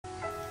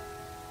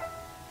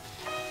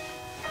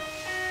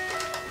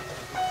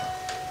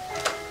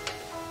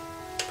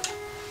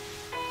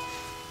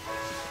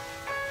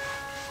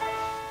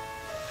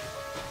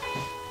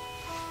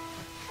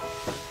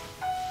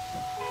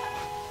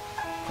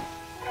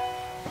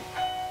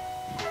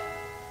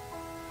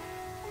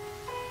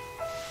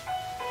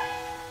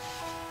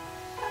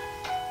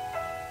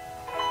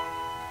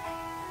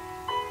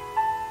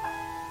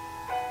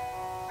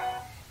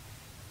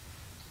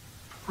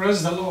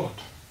Praise the Lord.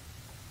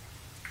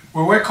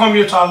 We welcome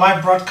you to our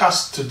live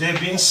broadcast today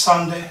being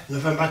Sunday,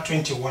 November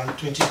 21,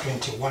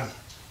 2021.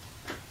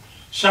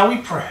 Shall we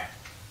pray?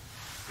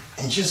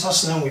 In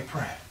Jesus' name we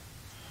pray.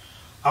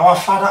 Our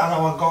Father and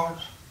our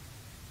God,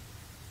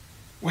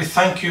 we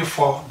thank you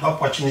for the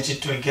opportunity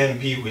to again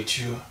be with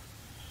you,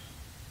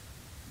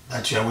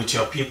 that you are with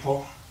your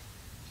people,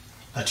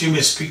 that you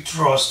may speak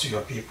through us to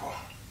your people.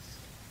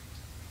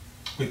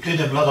 We plead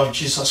the blood of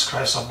Jesus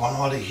Christ upon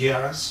all the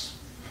hearers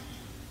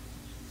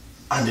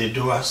and the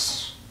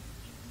doers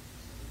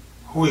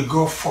who will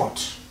go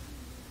forth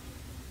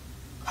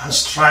and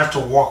strive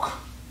to walk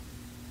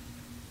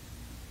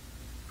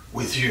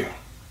with you.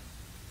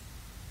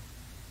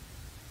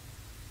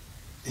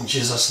 In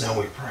Jesus' name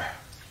we pray.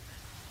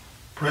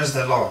 Praise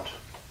the Lord.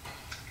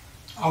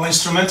 Our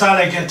instrumental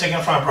again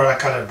taken from our brother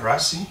Caleb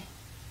Brassi.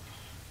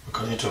 We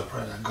continue to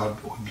pray that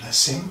God will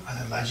bless him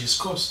and enlarge his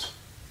coast.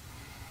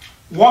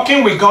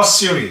 Walking with God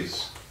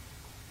series.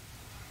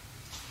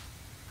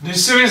 The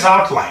series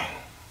outline,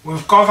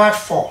 we've covered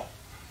 4.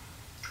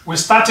 We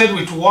started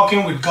with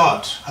walking with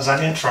God as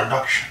an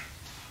introduction.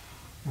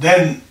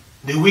 Then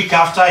the week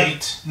after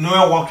it,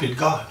 Noah walked with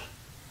God.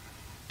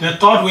 The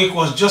 3rd week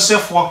was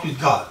Joseph walked with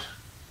God.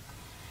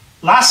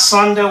 Last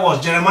Sunday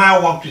was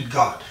Jeremiah walked with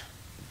God.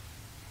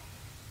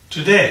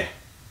 Today,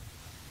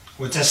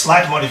 with a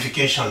slight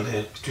modification,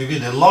 it will be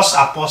the lost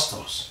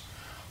apostles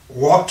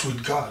walked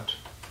with God.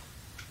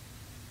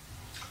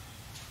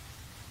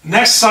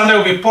 Next Sunday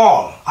will be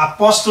Paul,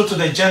 apostle to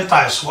the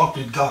Gentiles, walked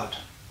with God.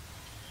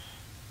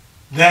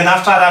 Then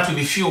after that will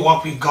be few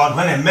walked with God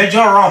when a major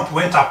rump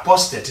went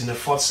apostate in the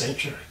 4th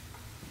century.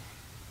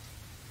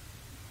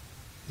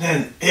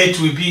 Then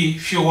 8 will be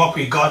few walked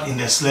with God in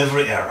the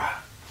slavery era.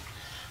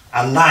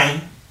 And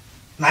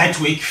 9th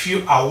week,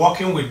 few are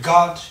walking with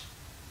God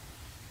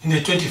in the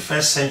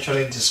 21st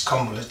century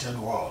discombobulated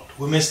world.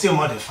 We may still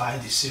modify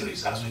the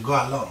series as we go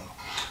along.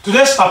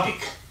 Today's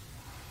topic,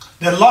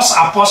 the lost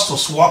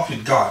apostles walk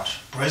with God.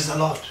 Praise the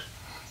Lord.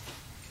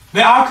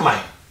 The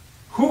outline,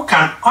 who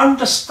can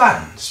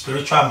understand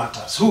spiritual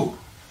matters? Who?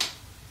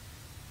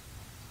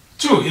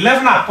 2,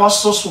 11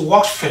 apostles who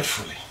walked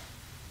faithfully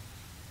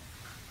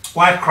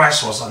while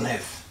Christ was on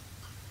earth.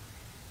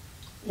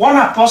 1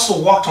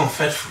 apostle walked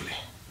unfaithfully.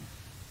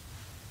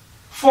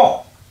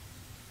 4,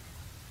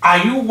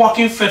 are you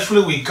walking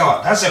faithfully with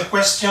God? That's a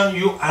question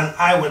you and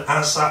I will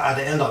answer at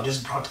the end of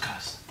this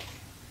broadcast.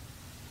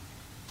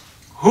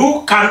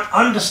 Who can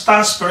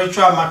understand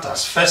spiritual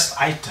matters?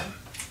 First item.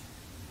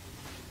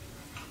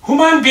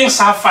 Human beings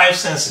have 5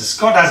 senses.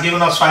 God has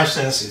given us 5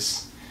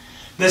 senses.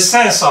 The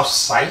sense of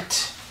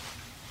sight,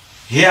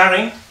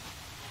 hearing,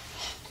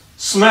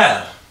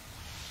 smell,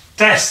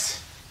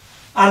 taste,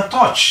 and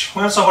touch.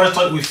 When somebody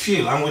touch, we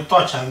feel, and we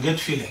touch and get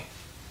feeling.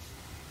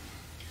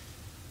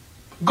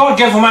 God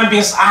gave human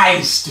beings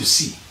eyes to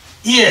see,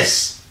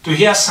 ears to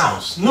hear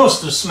sounds, nose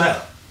to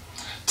smell,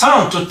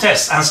 tongue to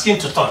taste, and skin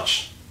to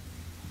touch.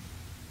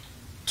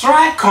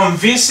 Try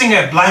convincing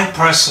a blind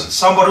person,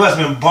 somebody who has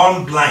been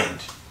born blind,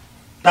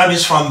 that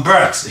means from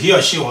birth, he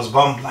or she was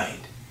born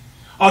blind,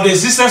 of the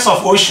existence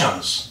of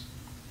oceans,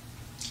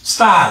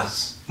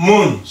 stars,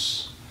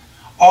 moons,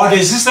 or the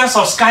existence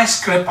of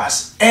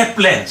skyscrapers,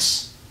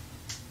 airplanes,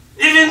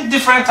 even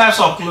different types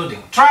of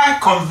clothing. Try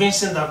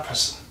convincing that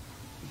person.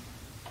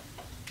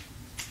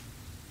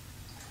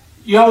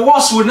 Your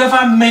words will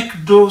never make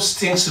those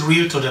things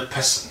real to the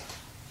person.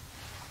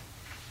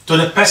 To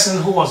the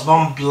person who was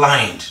born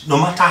blind, no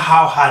matter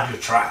how hard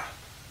you try.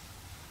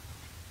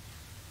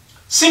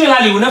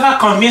 Similarly, you will never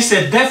convince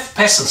a deaf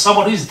person,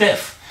 somebody who is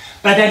deaf,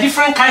 that there are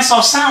different kinds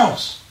of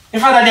sounds. In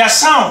fact, that they are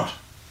sound.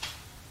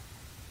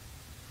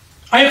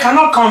 And you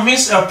cannot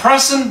convince a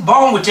person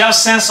born without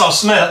sense of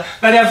smell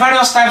that there are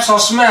various types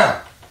of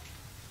smell.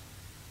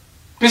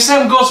 The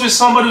same goes with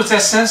somebody with a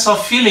sense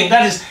of feeling.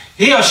 That is,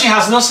 he or she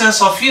has no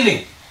sense of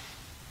feeling.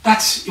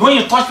 That when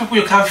you touch people,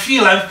 you can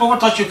feel, and if people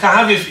touch, you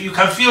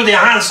can feel their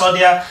hands or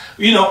their,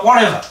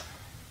 whatever.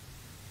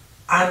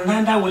 And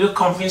neither will you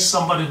convince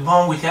somebody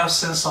born without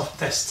sense of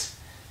taste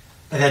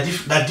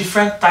that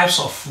different types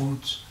of food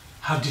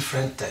have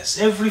different tastes.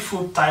 Every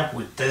food type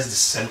will taste the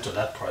same to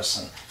that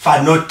person. If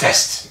I no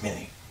taste,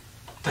 meaning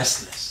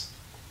tasteless.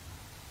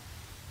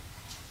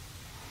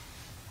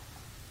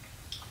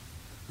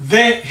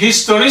 The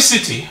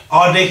historicity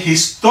or the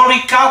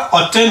historical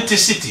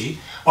authenticity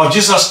of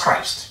Jesus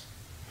Christ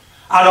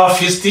and of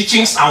his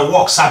teachings and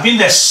works have been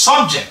the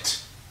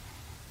subject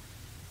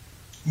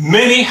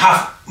many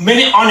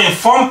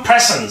uninformed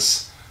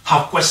persons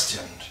have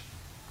questioned,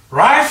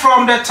 right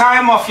from the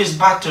time of his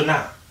birth to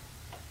now.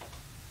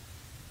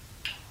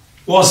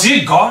 Was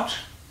he God?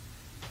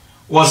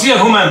 Was he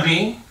a human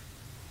being?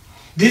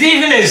 Did he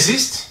even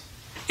exist?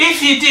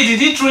 If he did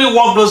he truly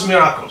work those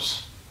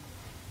miracles?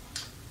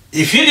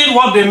 If he did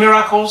work the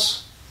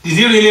miracles, did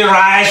he really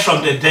rise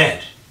from the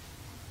dead?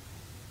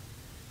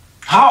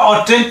 How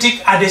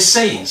authentic are the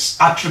sayings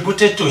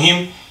attributed to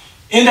him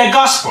in the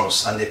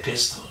Gospels and the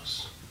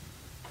Epistles?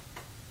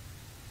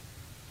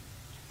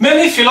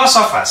 Many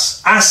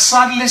philosophers, and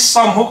sadly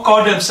some who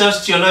call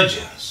themselves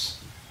theologians,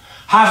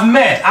 have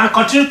made and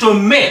continue to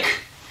make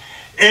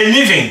a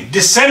living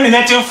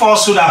disseminating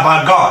falsehood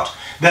about God,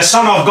 the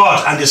Son of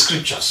God, and the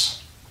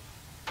Scriptures.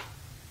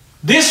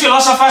 These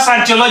philosophers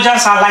and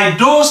theologians are like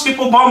those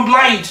people born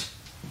blind.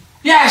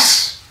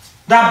 Yes,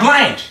 they're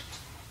blind.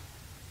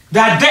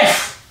 They're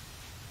deaf.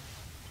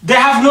 They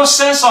have no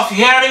sense of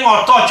hearing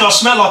or touch or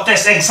smell or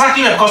taste,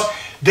 exactly because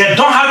they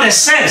don't have the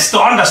sense to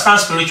understand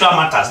spiritual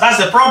matters.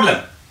 That's the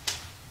problem.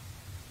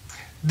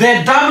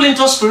 They dabble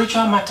into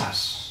spiritual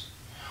matters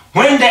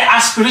when they are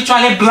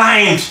spiritually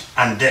blind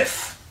and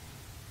deaf.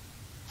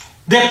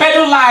 They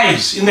peddle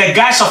lies in the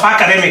guise of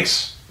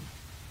academics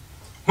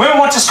when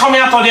what is coming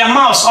out of their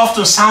mouths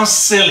often sounds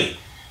silly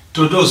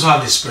to those who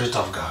have the Spirit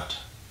of God.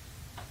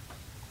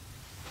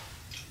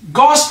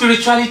 God's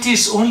spirituality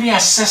is only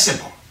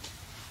accessible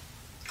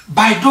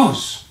by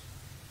those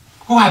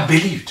who have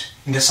believed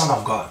in the Son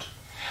of God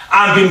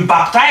and been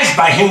baptized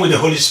by Him with the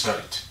Holy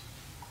Spirit.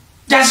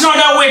 There's no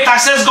other way to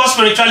access God's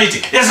spirituality.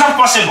 It's not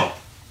possible.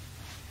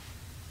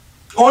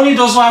 Only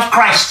those who have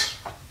Christ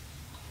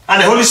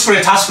and the Holy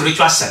Spirit have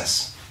spiritual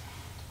sense.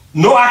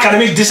 No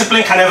academic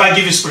discipline can ever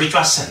give you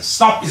spiritual sense.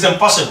 It's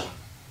impossible.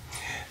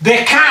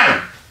 They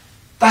can.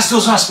 That's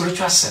those who have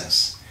spiritual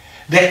sense.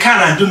 They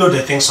can and do know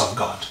the things of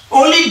God.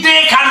 Only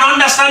they can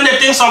understand the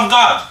things of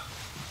God.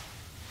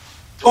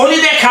 Only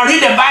they can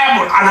read the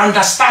Bible and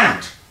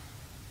understand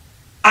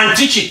and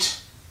teach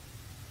it.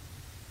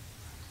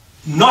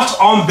 Not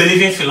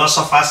unbelieving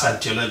philosophers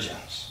and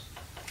theologians.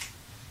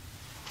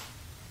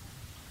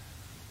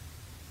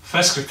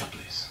 First scripture,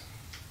 please.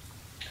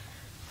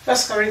 1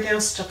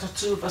 Corinthians chapter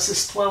 2,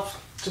 verses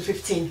 12 to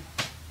 15.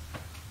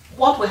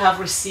 What we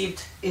have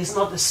received is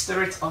not the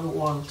spirit of the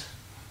world,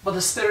 but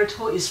the Spirit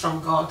who is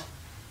from God,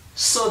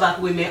 so that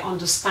we may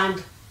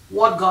understand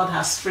what God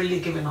has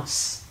freely given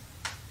us.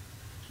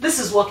 This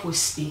is what we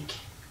speak,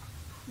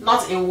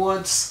 not in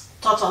words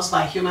taught us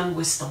by human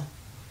wisdom,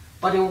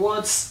 but in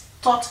words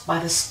taught by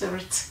the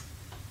Spirit,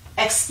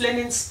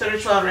 explaining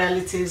spiritual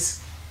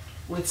realities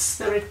with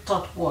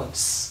Spirit-taught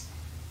words.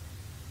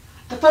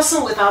 The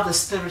person without the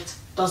Spirit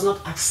does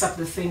not accept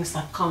the things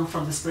that come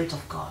from the Spirit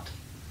of God,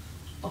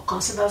 but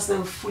considers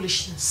them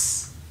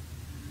foolishness,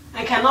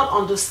 and cannot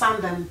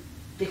understand them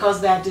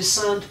because they are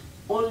discerned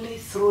only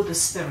through the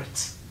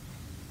Spirit.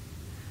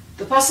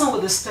 The person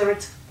with the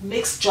Spirit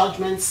makes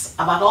judgments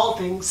about all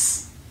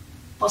things,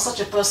 but such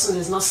a person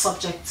is not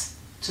subject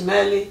to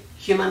merely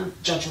human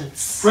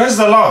judgments. Praise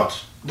the Lord.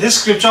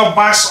 This scripture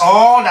backs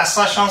all the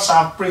assertions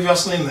I have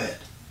previously made.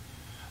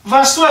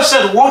 Verse 12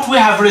 said, what we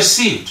have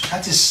received,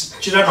 that is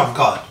children of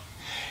God,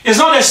 is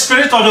not the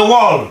spirit of the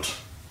world,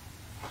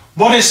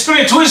 but the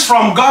Spirit who is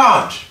from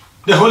God,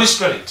 the Holy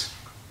Spirit,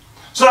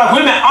 so that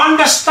we may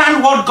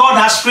understand what God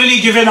has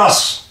freely given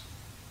us.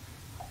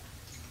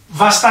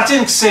 Verse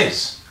 13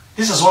 says,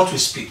 this is what we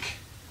speak.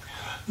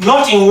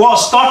 Not in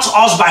words taught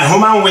us by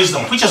human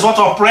wisdom, which is what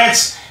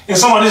operates in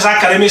some of these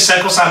academic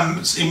circles and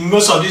in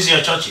most of these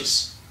here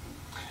churches,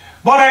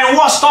 but in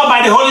words taught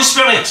by the Holy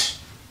Spirit,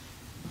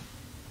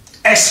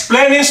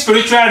 explaining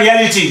spiritual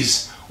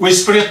realities with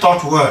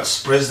Spirit-taught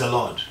words. Praise the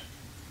Lord.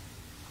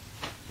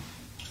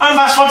 And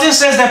verse 14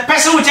 says, the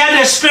person without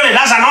the Spirit,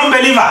 that's an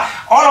unbeliever.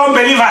 All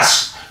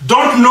unbelievers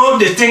don't know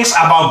the things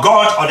about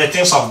God or the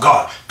things of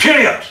God.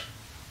 Period.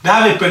 They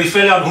have a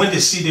peripheral when they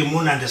see the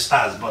moon and the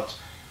stars, but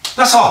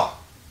that's all.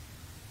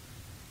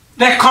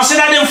 They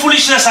consider them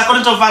foolishness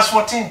according to verse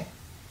 14.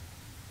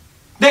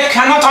 They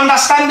cannot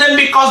understand them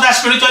because their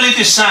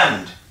spirituality is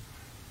sound.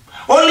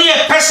 Only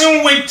a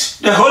person with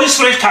the Holy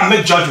Spirit can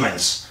make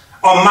judgments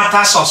on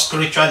matters of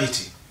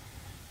spirituality.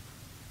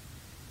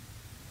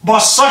 But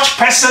such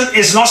person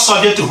is not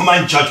subject to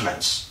human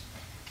judgments.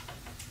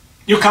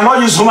 You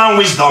cannot use human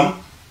wisdom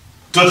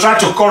to try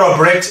to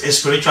corroborate a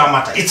spiritual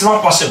matter. It's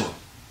not possible.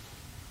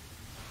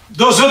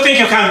 Those who think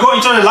you can go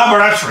into the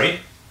laboratory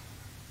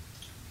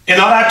in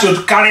order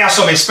to carry out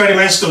some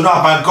experiments to know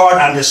about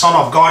God and the Son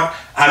of God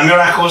and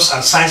miracles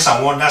and signs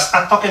and wonders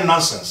are talking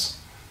nonsense.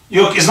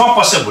 It's not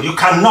possible. You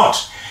cannot.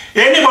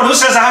 Anybody who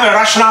says I have a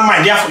rational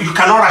mind, therefore you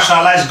cannot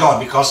rationalize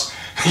God because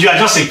you are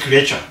just a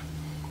creature.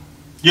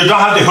 You don't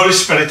have the Holy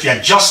Spirit. You are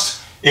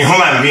just a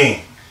human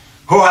being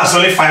who has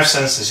only 5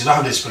 senses. You don't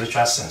have the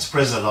spiritual sense.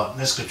 Praise the Lord.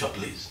 Next scripture,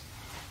 please.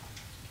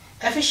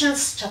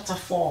 Ephesians chapter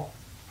 4,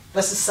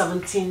 verses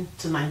 17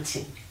 to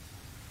 19.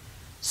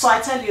 So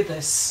I tell you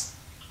this,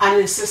 and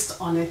insist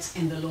on it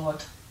in the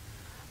Lord,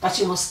 that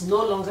you must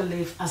no longer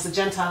live as the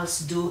Gentiles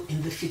do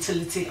in the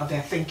futility of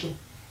their thinking.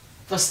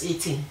 Verse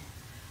 18.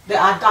 They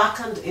are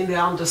darkened in their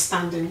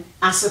understanding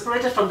and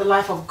separated from the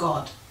life of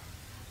God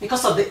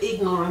because of the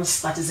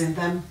ignorance that is in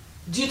them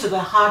due to the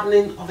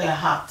hardening of their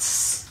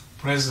hearts.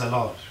 Praise the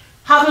Lord.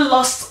 Having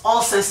lost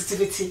all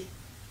sensitivity,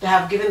 they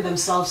have given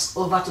themselves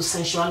over to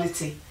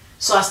sensuality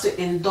so as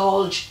to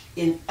indulge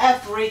in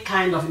every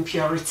kind of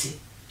impurity,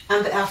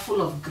 and they are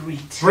full of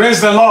greed.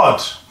 Praise the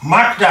Lord.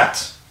 Mark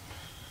that.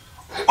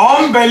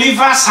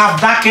 Unbelievers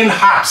have darkened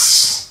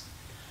hearts.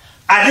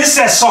 And this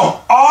says some.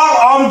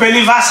 All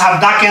unbelievers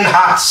have darkened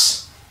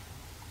hearts.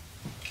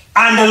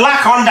 and they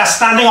lack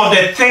understanding of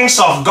the things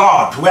of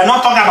God. We are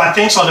not talking about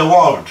things of the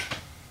world.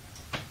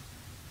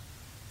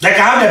 They can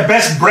have the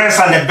best brains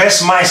and the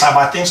best minds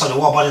about things of the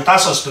world, but in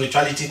terms of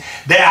spirituality,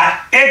 they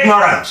are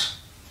ignorant.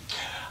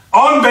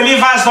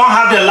 Unbelievers don't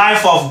have the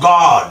life of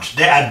God.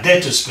 They are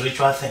dead to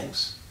spiritual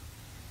things.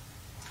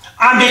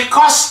 And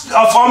because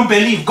of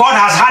unbelief, God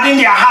has hardened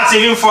their hearts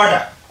even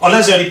further,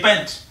 unless they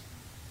repent.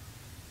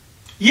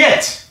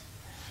 Yet,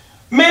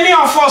 many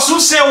of us who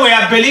say we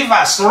are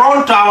believers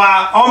run to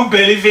our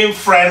unbelieving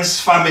friends'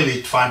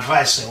 family for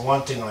advice in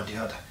one thing or the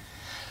other.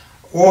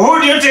 Well,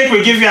 who do you think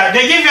will give you?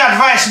 They give you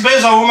advice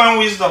based on human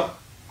wisdom.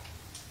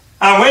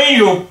 And when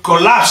you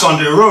collapse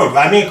on the road,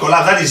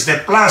 collapse, that is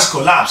the plans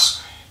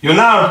collapse, you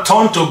now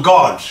turn to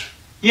God.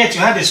 Yet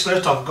you had the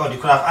Spirit of God. You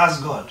could have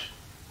asked God.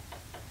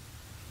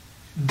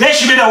 They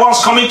should be the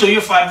ones coming to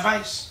you for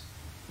advice.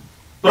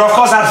 But of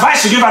course,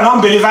 advice to give an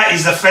unbeliever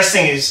is the first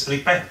thing is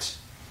repent.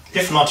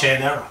 If not, you're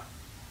in error.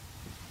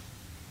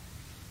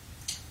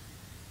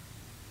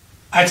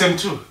 Item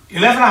 2.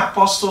 11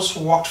 apostles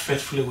walked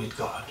faithfully with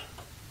God.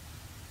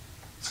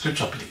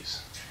 Scripture,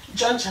 please.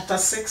 John chapter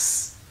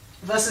 6,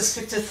 verses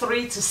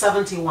 53 to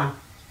 71.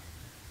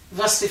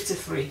 Verse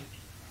 53.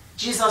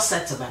 Jesus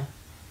said to them,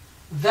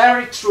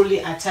 "Very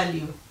truly I tell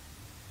you,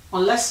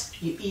 unless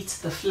you eat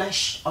the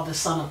flesh of the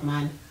Son of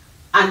Man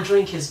and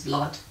drink his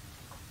blood,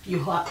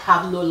 you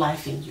have no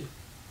life in you."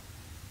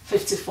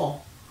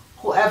 54.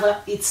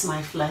 Whoever eats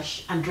my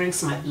flesh and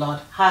drinks my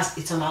blood has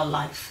eternal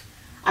life,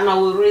 and I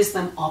will raise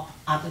them up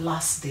at the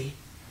last day.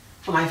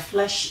 For my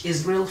flesh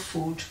is real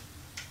food,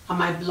 and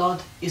my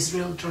blood is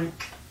real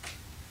drink.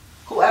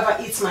 Whoever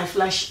eats my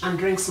flesh and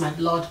drinks my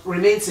blood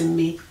remains in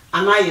me,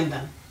 and I in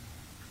them.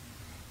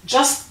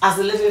 Just as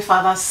the living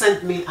Father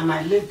sent me, and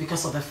I live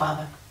because of the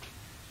Father,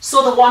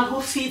 so the one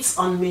who feeds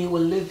on me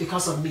will live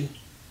because of me.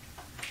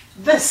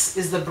 This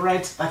is the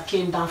bread that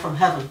came down from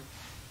heaven.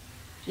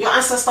 Your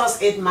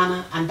ancestors ate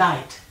manna and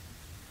died,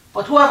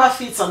 but whoever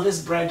feeds on this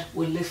bread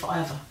will live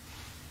forever.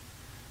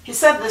 He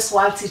said this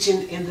while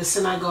teaching in the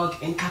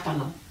synagogue in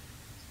Capernaum.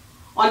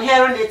 On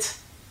hearing it,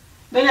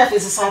 many of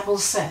his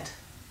disciples said,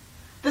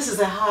 "This is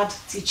a hard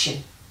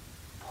teaching.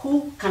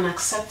 Who can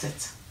accept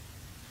it?"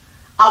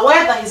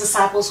 Aware that his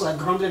disciples were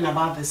grumbling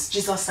about this,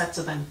 Jesus said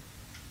to them,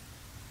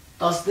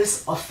 "Does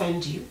this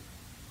offend you?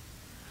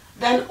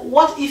 Then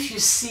what if you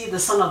see the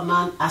Son of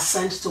Man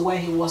ascend to where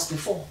he was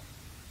before?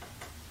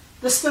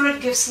 The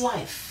Spirit gives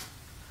life.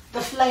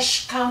 The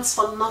flesh counts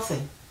for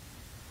nothing.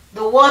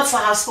 The words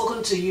I have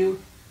spoken to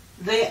you,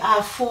 they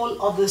are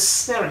full of the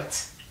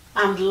Spirit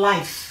and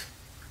life.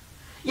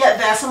 Yet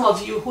there are some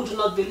of you who do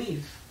not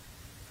believe."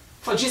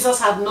 For Jesus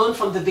had known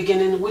from the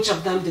beginning which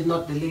of them did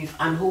not believe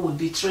and who would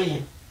betray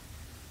him.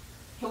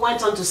 He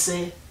went on to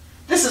say,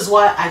 "This is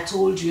why I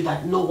told you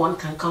that no one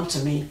can come to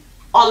me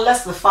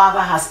unless the Father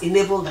has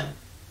enabled them."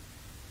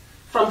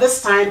 From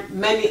this time,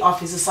 many of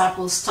his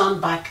disciples turned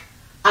back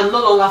and no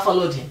longer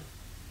followed him.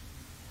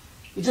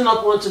 "You do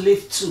not want to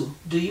leave too,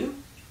 do you?"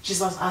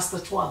 Jesus asked the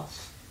 12.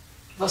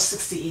 Verse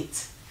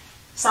 68.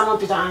 Simon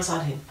Peter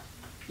answered him,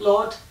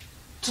 "Lord,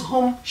 to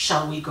whom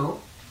shall we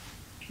go?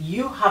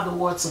 You have the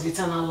words of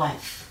eternal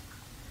life.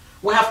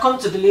 We have come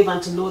to believe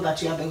and to know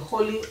that you are the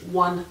Holy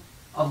One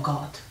of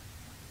God."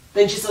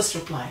 Then Jesus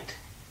replied,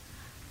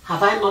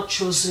 "Have I not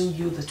chosen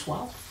you, the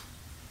 12?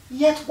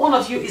 Yet one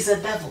of you is a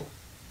devil."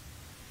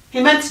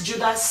 He meant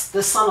Judas,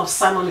 the son of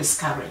Simon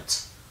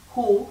Iscariot,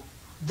 who,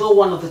 though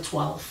one of the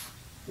 12,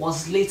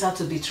 was later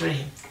to betray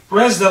him.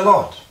 Praise the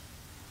Lord.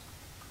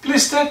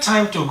 Please take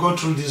time to go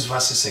through these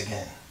verses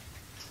again.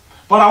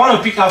 But I want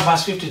to pick up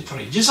verse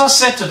 53. Jesus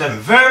said to them,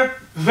 "Very,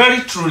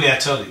 very truly I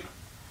tell you,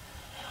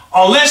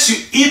 unless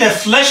you eat the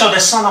flesh of the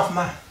Son of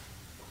Man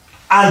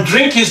and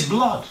drink his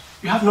blood,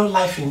 you have no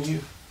life in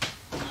you.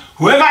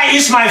 Whoever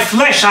eats my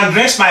flesh and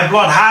drinks my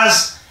blood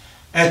has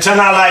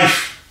eternal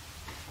life,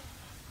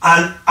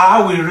 and I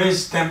will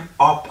raise them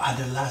up at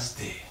the last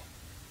day."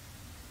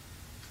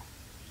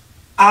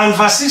 And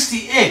verse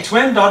 68,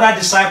 when the other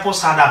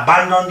disciples had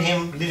abandoned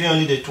him, leaving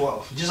only the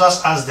 12,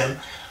 Jesus asked them,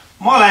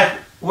 more like,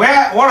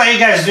 what are you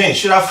guys doing?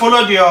 Should have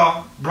followed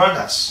your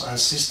brothers and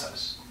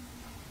sisters.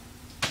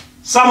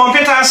 Simon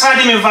Peter answered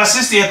him in verse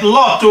 68,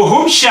 "Lord, to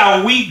whom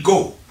shall we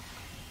go?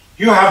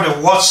 You have the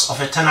words of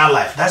eternal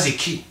life." That's the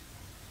key.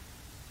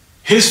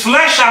 His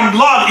flesh and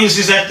blood is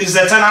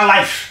eternal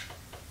life.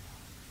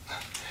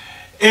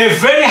 A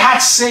very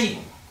hard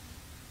saying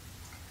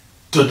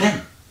to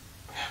them.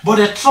 But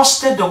they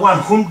trusted the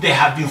one whom they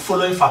have been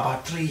following for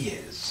about 3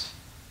 years.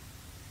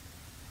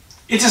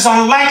 It is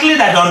unlikely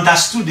that they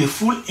understood the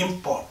full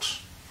import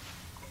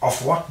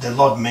of what the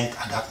Lord meant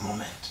at that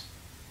moment.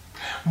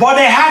 But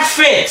they had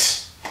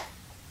faith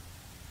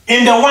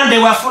in the one they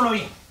were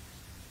following,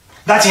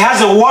 that he has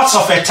the words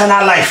of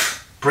eternal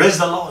life. Praise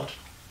the Lord.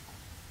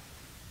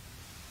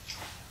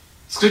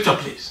 Scripture,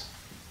 please.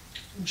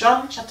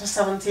 John chapter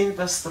 17,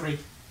 verse 3.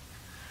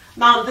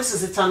 Now this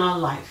is eternal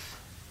life,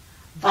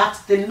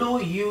 that they know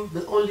you,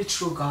 the only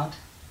true God,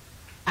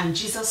 and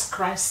Jesus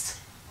Christ,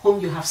 whom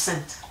you have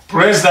sent.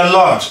 Praise the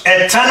Lord.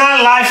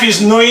 Eternal life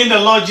is knowing the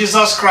Lord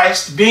Jesus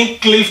Christ, being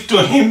cleaved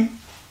to him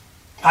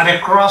at the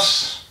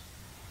cross,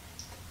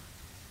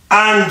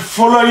 and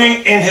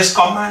following in his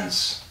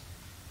commands.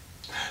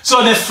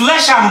 So the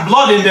flesh and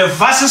blood in the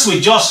verses we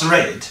just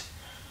read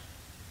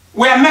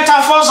were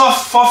metaphors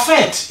for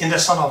faith in the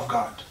Son of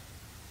God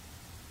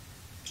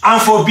and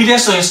for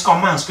obedience to his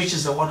commands, which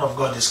is the word of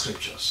God, the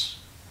scriptures.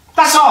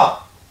 That's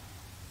all.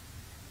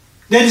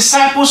 The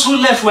disciples who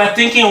left were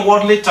thinking in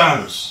worldly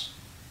terms.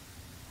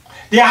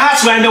 Their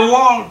hearts were in the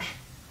world,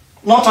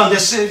 not on the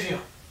Savior,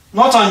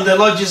 not on the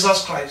Lord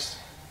Jesus Christ.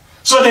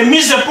 So they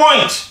missed the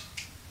point.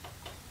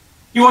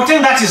 You would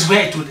think that is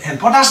where it would end,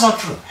 but that's not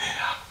true.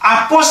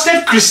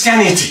 Apostate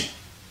Christianity,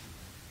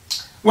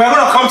 we're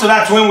going to come to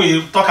that when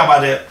we talk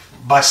about the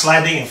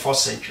backsliding in 4th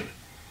century.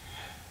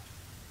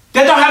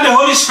 They don't have the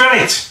Holy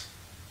Spirit.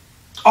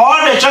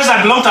 All the churches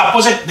that belong to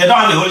apostate, they don't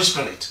have the Holy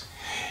Spirit.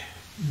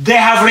 They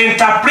have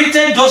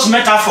reinterpreted those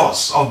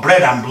metaphors of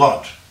bread and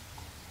blood.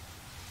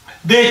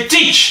 They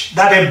teach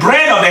that the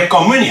bread of the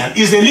communion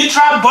is the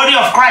literal body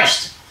of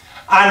Christ,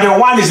 and the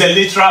one is the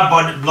literal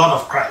blood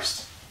of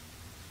Christ.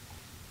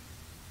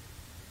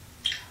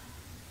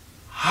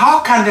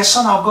 How can the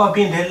Son of God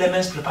be in the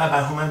elements prepared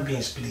by human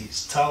beings,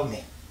 please? Tell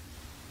me.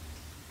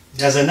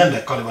 There's a name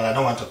they call it, but I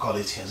don't want to call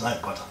it here. It's not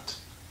important.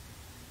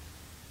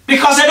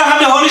 Because they don't have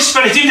the Holy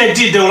Spirit. If they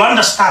did, they will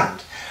understand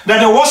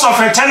that the words of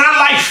eternal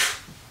life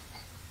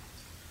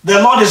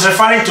the Lord is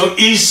referring to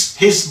is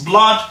his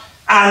blood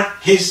and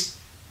his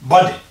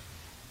body.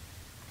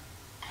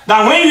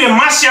 Now when you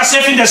immerse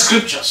yourself in the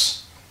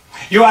scriptures,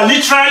 you are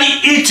literally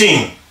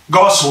eating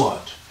God's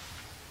word.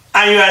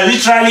 And you are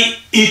literally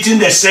eating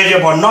the Savior,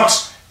 but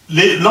not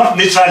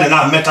literally,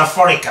 not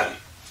metaphorically.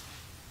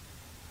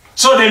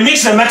 So they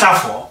mix the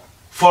metaphor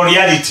for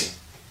reality.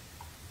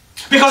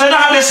 Because they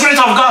don't have the Spirit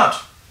of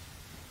God.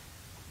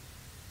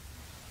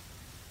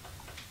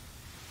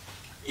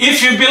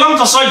 If you belong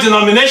to such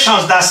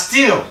denominations that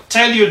still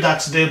tell you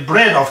that the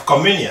bread of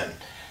communion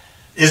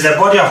is the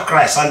body of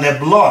Christ and the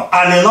blood,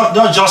 and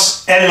not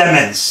just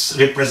elements,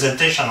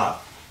 representational,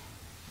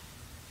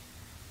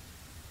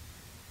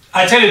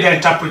 I tell you, the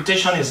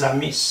interpretation is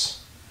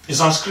amiss. It's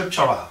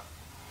unscriptural.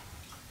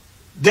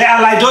 They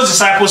are like those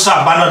disciples who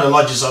abandoned the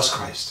Lord Jesus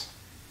Christ.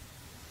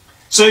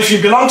 So if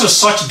you belong to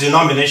such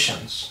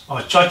denominations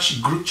or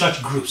church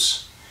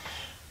groups,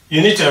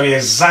 you need to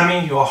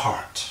re-examine your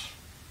heart.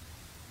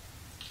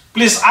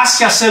 Please ask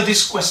yourself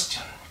this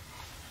question.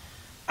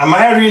 Am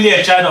I really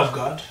a child of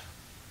God?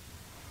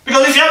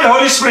 Because if you have the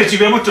Holy Spirit, you'll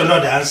be able to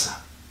know the answer.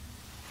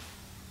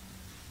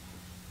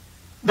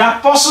 The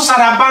apostles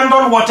had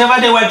abandoned whatever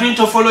they were doing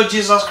to follow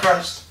Jesus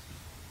Christ.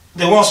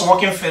 The ones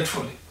walking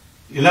faithfully.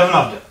 11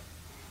 of them.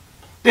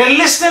 They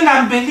listened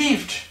and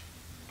believed.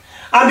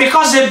 And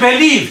because they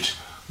believed,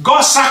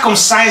 God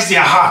circumcised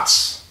their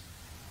hearts.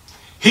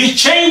 He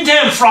changed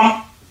them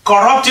from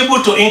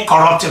corruptible to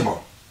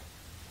incorruptible.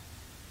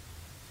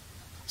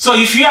 So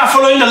if you are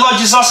following the Lord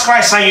Jesus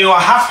Christ and you are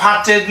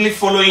half-heartedly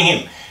following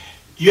him,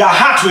 your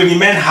heart will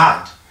remain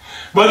hard.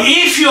 But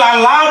if you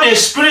allow the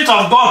Spirit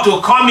of God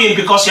to come in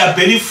because you are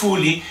believing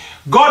fully,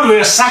 God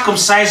will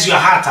circumcise your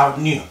heart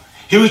out new.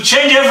 He will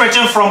change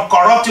everything from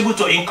corruptible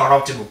to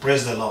incorruptible.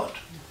 Praise the Lord.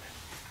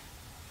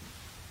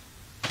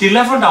 The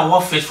 11 that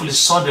walked faithfully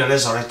saw the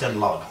resurrected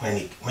Lord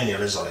when he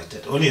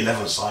resurrected. Only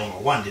 11 saw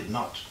him, one did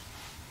not.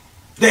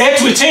 They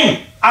ate with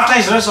him after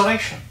his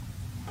resurrection.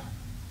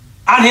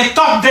 And he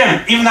taught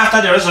them even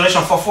after the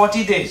resurrection for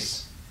 40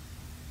 days.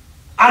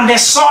 And they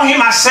saw him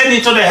ascend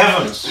into the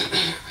heavens.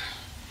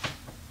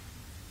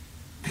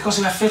 Because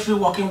they were faithfully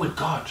walking with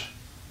God.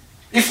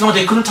 If not,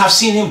 they couldn't have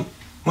seen him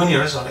when he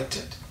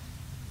resurrected.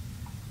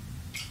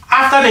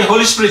 After the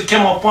Holy Spirit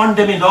came upon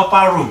them in the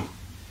upper room,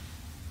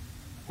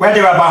 where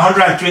there were about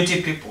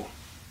 120 people,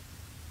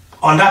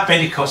 on that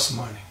Pentecost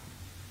morning,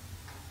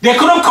 they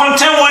couldn't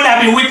contain what they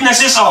had been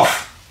witnesses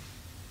of.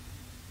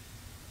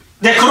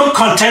 They couldn't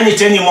contain it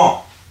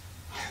anymore.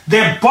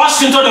 They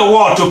burst into the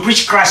world to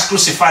preach Christ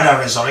crucified and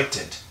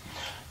resurrected,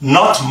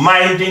 not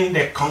minding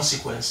the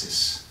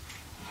consequences.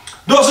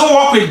 Those who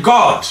walk with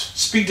God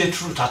speak the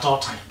truth at all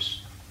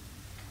times.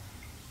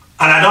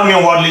 And I don't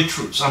mean worldly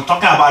truths. I'm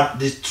talking about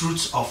the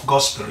truths of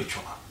God's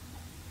spiritual.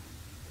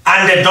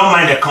 And they don't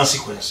mind the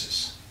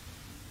consequences.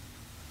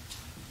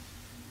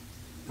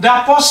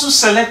 The apostles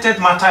selected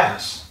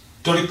Matthias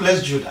to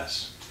replace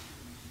Judas.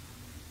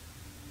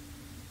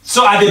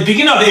 So at the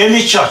beginning of the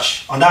early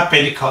church, on that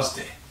Pentecost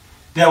day,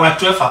 there were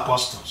 12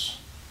 apostles.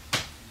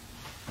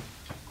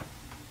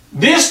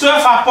 These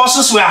 12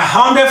 apostles were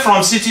hounded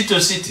from city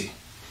to city,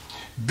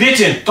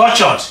 beaten,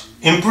 tortured,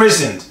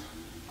 imprisoned,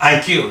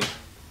 and killed.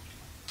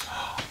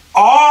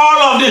 All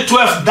of the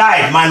 12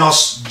 died,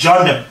 minus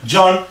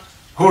John,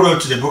 who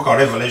wrote the book of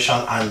Revelation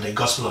and the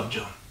Gospel of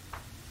John.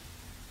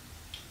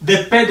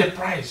 They paid the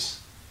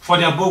price for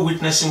their bold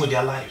witnessing with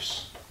their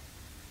lives.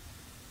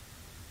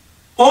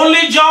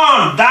 Only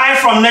John died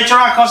from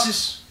natural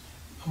causes,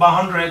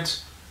 about 100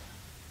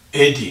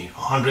 AD,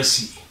 100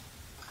 CE.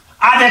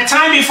 At the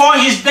time before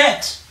his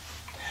death,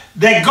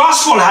 the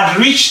gospel had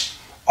reached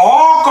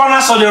all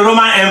corners of the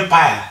Roman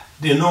Empire,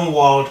 the known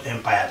world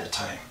empire at the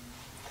time.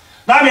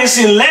 That means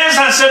in less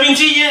than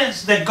 70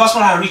 years, the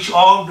gospel had reached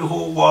all the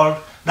whole world.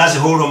 That's the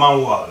whole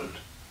Roman world.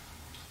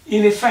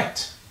 In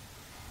effect,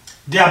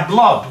 their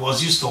blood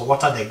was used to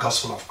water the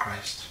gospel of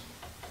Christ.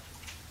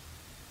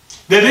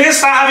 They didn't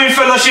start having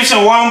fellowships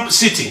in one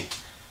city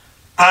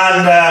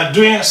and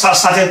doing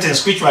certain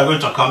things, which we are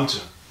going to come to.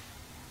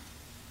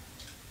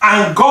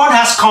 And God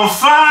has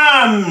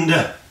confirmed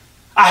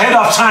ahead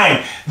of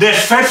time the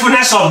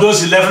faithfulness of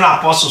those 11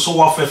 apostles who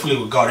walked faithfully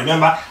with God.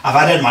 Remember, I've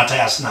added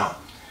Matthias now.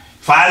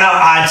 If I now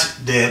add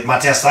the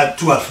Matthias, the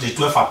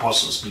 12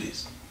 apostles,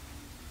 please.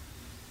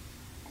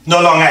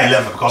 No longer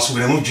 11, because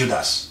we removed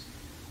Judas.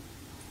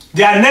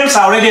 Their names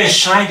are already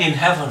enshrined in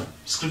heaven.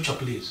 Scripture,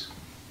 please.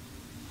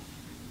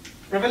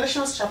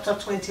 Revelation chapter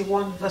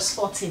 21, verse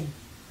 14.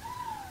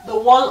 The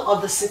wall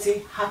of the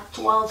city had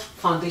 12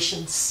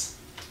 foundations,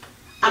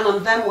 and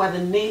on them were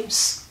the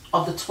names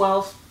of the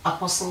 12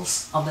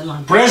 apostles of the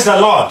Lamb. Praise the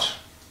Lord.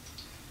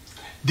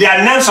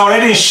 Their names are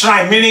already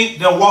enshrined, meaning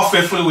they walk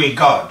faithfully with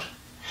God.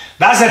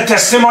 That's the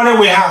testimony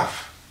we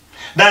have,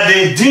 that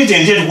they did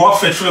indeed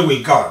walk faithfully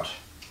with God.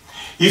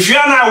 If you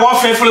and I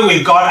walk faithfully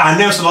with God, our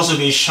names will also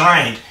be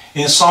enshrined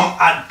in some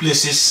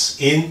places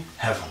in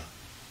heaven.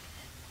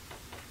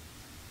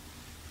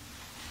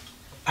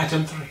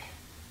 Item 3.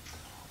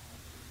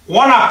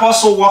 One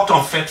apostle walked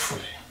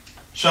unfaithfully.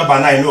 Sure, by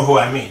now you know who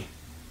I mean.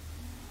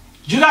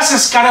 Judas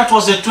Iscariot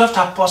was the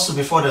 12th apostle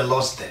before the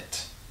Lord's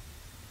death.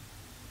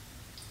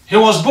 He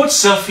was both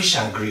selfish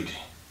and greedy.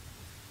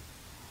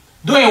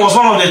 Though he was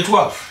one of the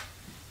 12,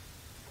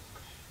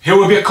 he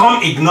will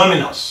become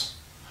ignominious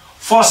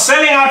for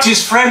selling out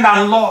his friend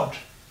and Lord,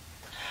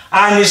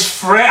 and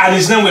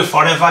his name will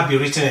forever be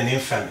written in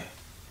infamy.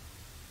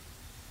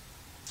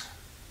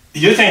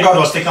 You think God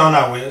was taking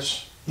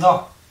unawares?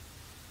 No.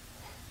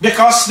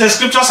 Because the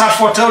scriptures had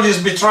foretold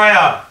his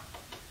betrayal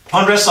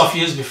hundreds of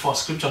years before.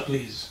 Scripture,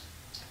 please.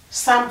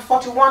 Psalm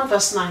 41,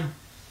 verse 9.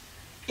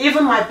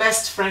 Even my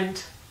best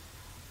friend,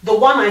 the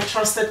one I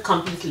trusted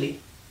completely,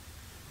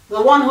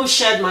 the one who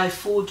shared my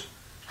food,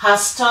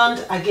 has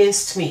turned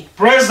against me.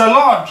 Praise the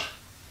Lord.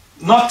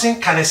 Nothing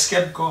can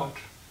escape God.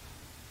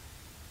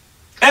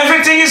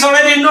 Everything is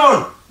already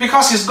known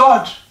because he's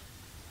God.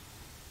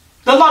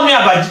 The Lord knew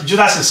about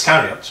Judas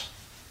Iscariot.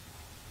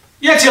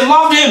 Yet he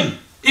loved him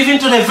even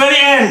to the very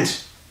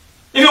end,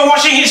 even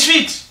washing his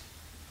feet.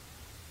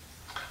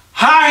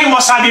 How he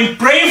must have been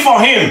praying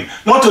for him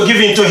not to give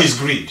in to his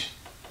greed.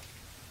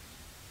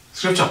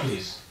 Scripture,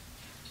 please.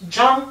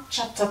 John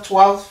chapter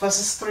 12,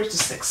 verses 3 to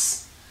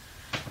 6.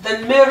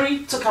 Then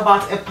Mary took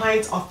about a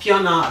pint of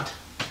pure nard,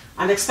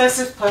 an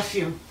expensive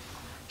perfume.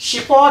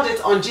 She poured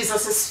it on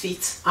Jesus'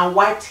 feet and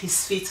wiped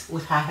his feet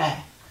with her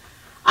hair.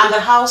 And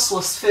the house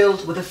was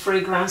filled with the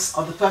fragrance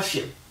of the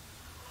perfume.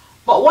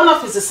 But one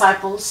of his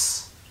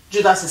disciples,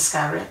 Judas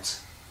Iscariot,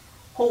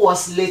 who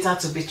was later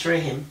to betray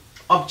him,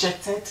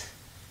 objected.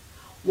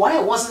 Why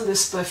wasn't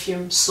this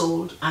perfume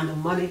sold and the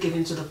money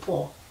given to the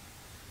poor?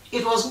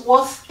 It was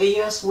worth a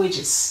year's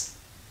wages.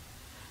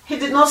 He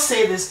did not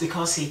say this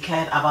because he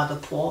cared about the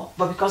poor,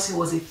 but because he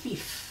was a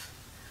thief.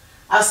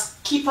 As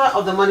keeper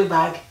of the money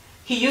bag,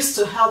 he used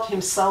to help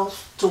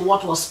himself to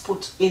what was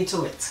put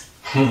into it.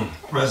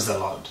 Praise the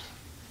Lord.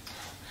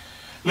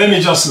 Let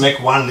me just make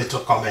one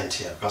little comment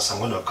here because I'm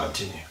going to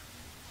continue.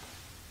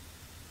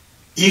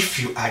 If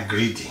you are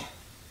greedy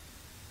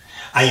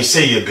and you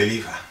say you're a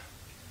believer,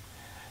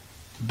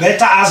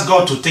 better ask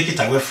God to take it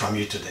away from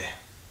you today.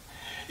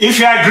 If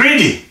you are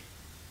greedy,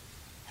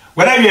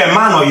 whether you're a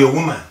man or you're a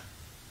woman,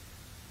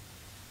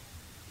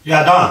 you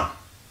are done.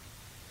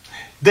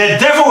 The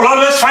devil will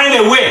always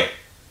find a way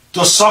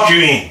to suck you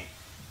in.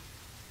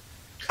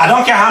 I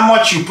don't care how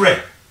much you pray.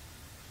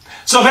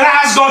 So better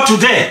ask God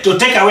today to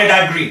take away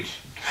that greed.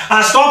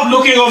 And stop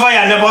looking over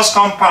your neighbor's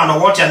compound or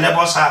what your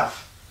neighbors have.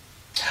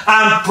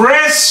 And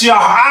press your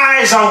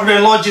eyes on the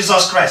Lord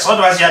Jesus Christ.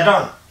 Otherwise you are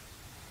done.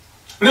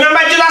 Remember,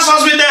 Judas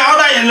was with the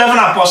other 11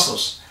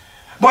 apostles.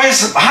 But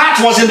his heart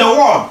was in the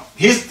world.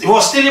 He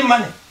was stealing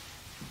money.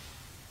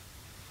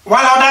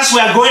 While others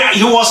were going,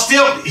 he was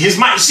still, his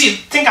mind, see,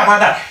 think about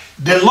that.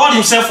 The Lord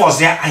himself was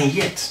there, and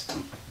yet,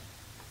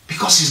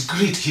 because his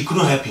greed, he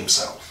couldn't help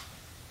himself.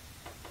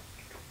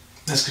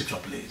 Next scripture,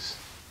 please.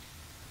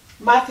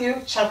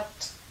 Matthew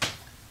chapter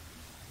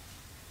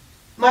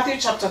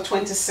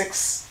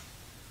 26,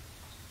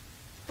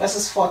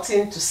 verses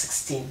 14 to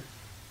 16.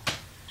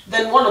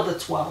 Then one of the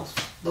 12,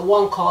 the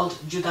one called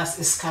Judas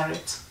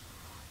Iscariot,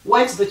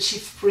 went to the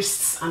chief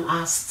priests and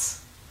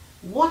asked,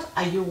 "What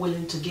are you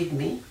willing to give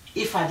me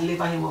if I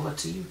deliver him over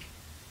to you?"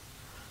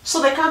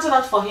 So they counted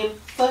out for him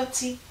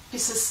 30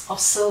 pieces of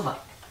silver.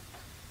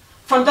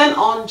 From then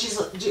on,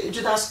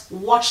 Judas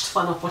watched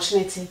for an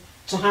opportunity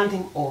to hand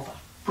him over.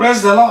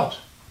 Praise the Lord.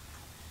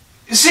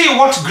 You see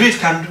what greed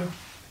can do?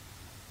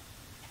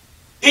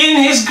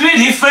 In his greed,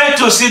 he failed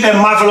to see the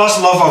marvelous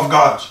love of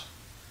God.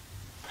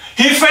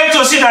 He failed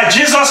to see that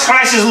Jesus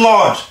Christ is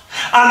Lord.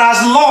 And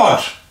as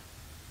Lord,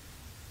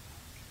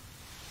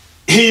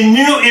 he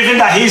knew even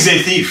that he is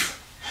a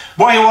thief.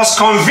 But he was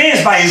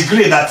convinced by his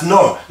greed that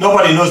no,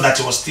 nobody knows that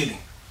he was stealing.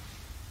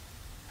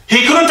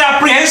 He couldn't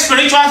apprehend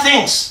spiritual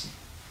things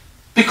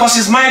because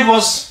his mind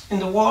was in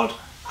the world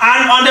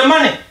and on the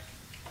money.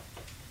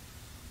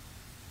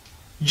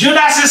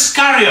 Judas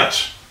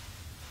Iscariot,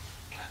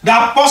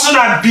 the person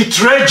that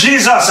betrayed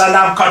Jesus, and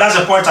that's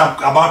the point I'm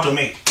about to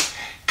make,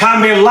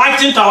 can be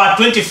likened to our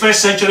 21st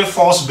century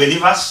false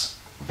believers,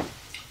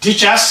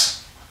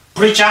 teachers,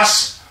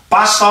 preachers,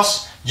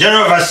 pastors,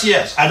 general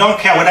overseers. I don't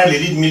care whether they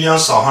lead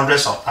millions or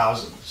hundreds of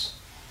thousands.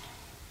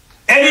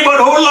 Anybody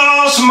who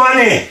loves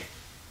money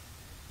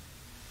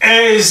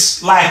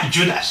is like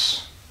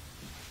Judas.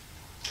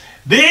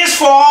 These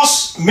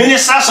false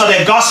ministers of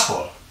the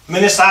gospel,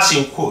 ministers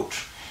in quote,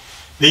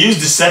 they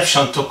use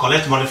deception to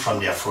collect money from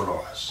their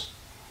followers.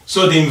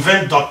 So they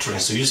invent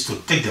doctrines to use to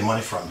take the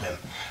money from them.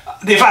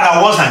 In fact,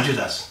 are worse than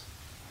Judas.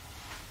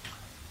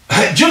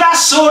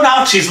 Judas sold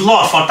out his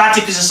Lord for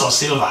 30 pieces of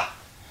silver.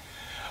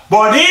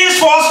 But these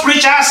false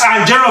preachers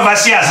and general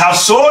overseers have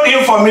sold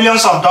him for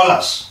millions of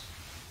dollars.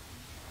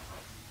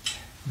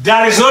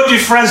 There is no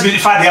difference, in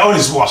fact, their own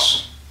is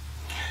worse.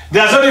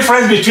 There is no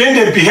difference between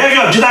the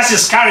behavior of Judas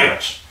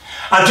Iscariot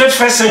and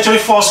 21st century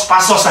false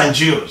pastors and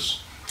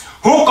Jews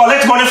who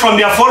collect money from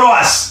their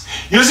followers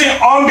using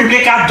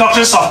unbiblical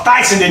doctrines of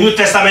tithes in the New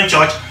Testament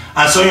church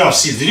and sowing of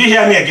seeds. Did you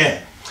hear me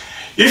again?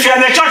 If you're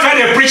in a church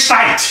where they preach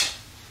tithe,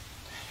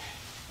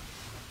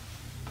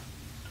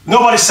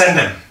 nobody send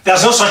them.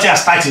 There's no such thing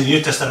as tithe in the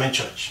New Testament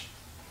church.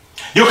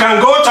 You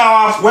can go to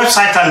our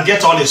website and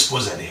get all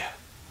exposed there.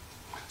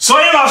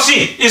 Sowing of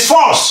seed is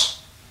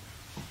false.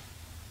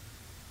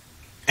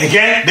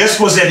 Again, they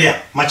expose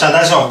there.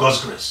 Merchandising of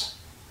God's grace.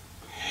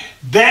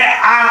 There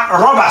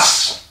are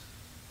robbers.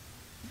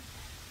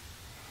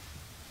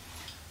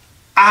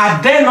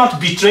 Are they not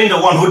betraying the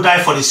one who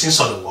died for the sins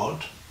of the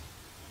world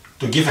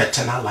to give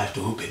eternal life to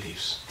who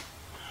believes?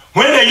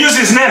 When they use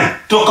his name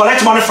to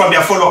collect money from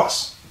their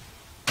followers,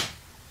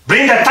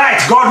 bring the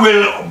tithe, God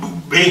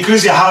will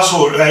increase your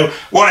household,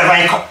 whatever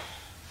income.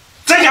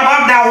 Think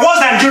about that, worse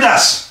than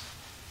Judas.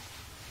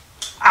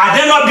 Are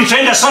they not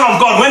betraying the Son of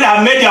God when they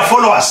have made their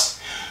followers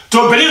to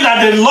believe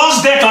that the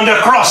Lord's death on the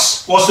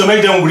cross was to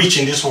make them rich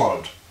in this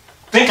world?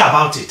 Think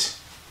about it.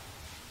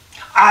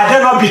 Are they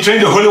not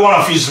betraying the Holy One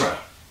of Israel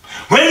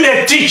when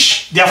they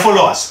teach their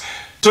followers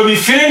to be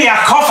filling their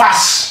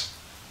coffers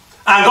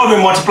and God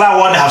will multiply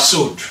what they have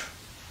sowed?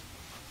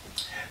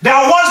 They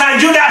are worse than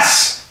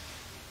Judas.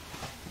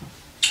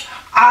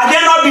 Are they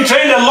not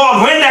betraying the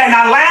Lord when they are in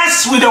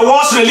alliance with the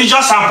world's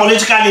religious and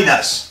political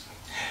leaders?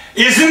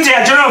 Isn't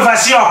there a general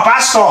overseer or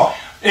pastor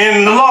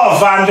in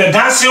love and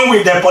dancing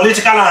with the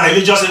political and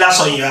religious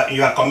leaders in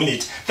your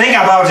community? Think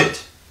about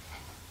it.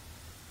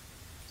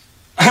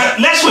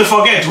 Lest we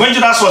forget, when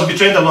Judas was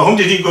betraying the Lord, whom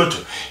did he go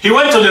to? He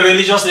went to the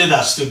religious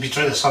leaders to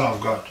betray the Son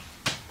of God.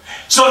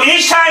 So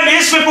each time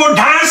these people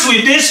dance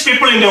with these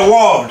people in the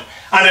world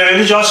and the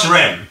religious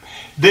realm,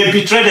 they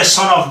betray the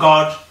Son of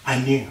God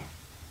anew.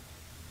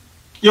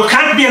 You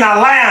can't be in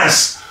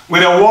alliance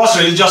with the world's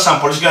religious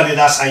and political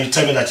leaders and you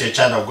tell me that you're a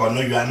child of God.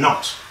 No, you are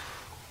not.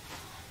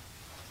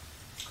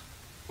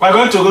 We're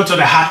going to go to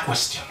the hard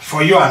question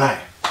for you and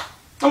I.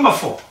 Number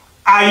 4,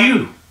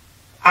 am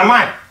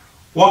I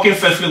walking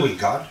faithfully with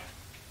God?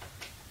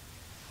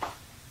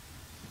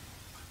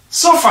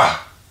 So far,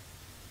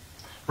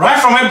 right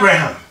from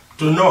Abraham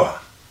to Noah,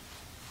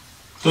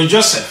 to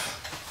Joseph,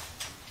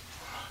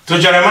 to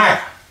Jeremiah,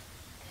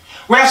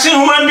 we have seen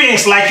human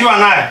beings like you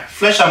and I,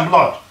 flesh and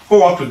blood, who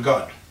walk with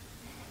God.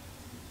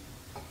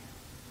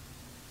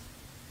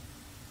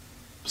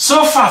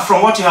 So far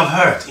from what you have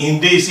heard in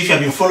this, if you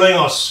have been following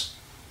us,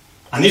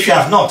 and if you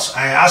have not,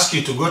 I ask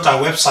you to go to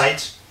our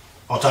website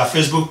or to our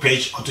Facebook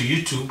page or to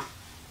YouTube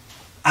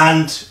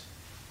and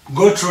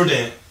go through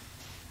the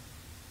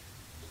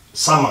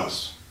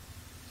sermons.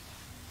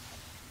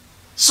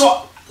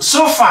 So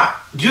far,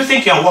 do you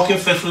think you are walking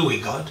faithfully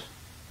with God?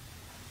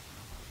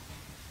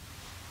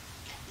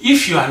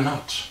 If you are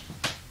not,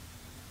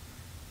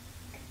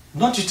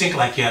 don't you think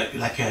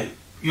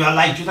you are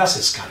like Judas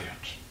Iscariot?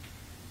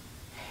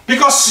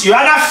 Because you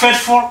are either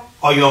faithful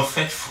or you're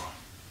unfaithful.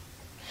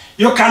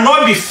 You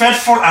cannot be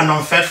faithful and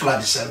unfaithful at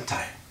the same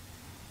time.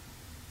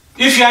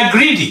 If you are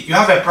greedy, you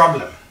have a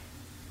problem.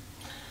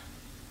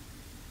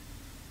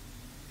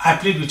 I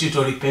plead with you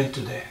to repent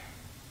today.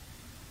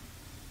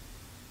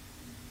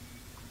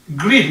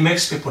 Greed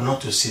makes people not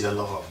to see the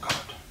love of God.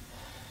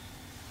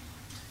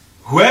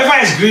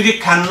 Whoever is greedy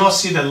cannot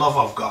see the love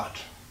of God.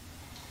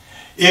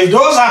 If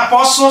those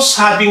apostles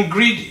had been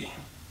greedy,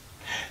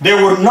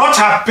 they would not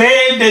have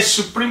paid the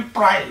supreme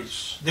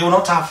price. They would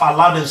not have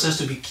allowed themselves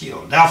to be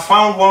killed. They have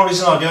found one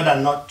reason or the other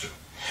not to.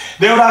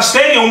 They would have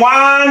stayed in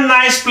one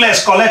nice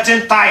place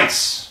collecting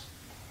tithes.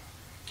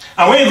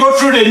 And when you go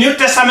through the New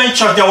Testament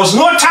church, there was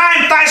no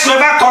time tithes were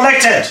ever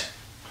collected.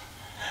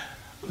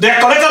 They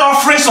collected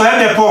offerings to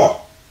help the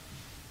poor.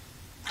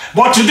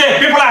 But today,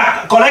 people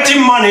are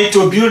collecting money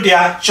to build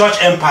their church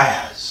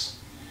empires.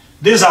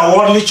 These are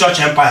worldly church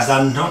empires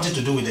that have nothing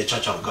to do with the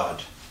church of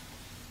God.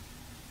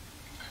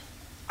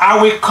 I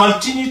will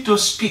continue to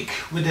speak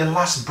with the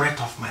last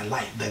breath of my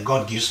life that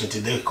God gives me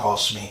today,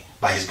 calls me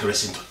by his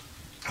grace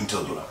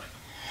into glory.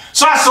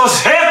 So as to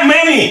save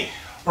many,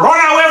 run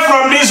away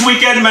from these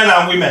wicked men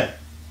and women.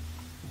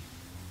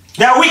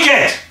 They are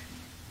wicked.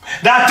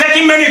 They are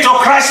taking many to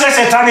Christless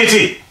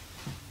eternity.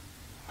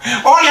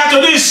 All you have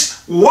to do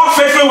is walk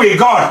faithfully with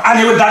God and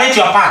he will direct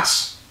your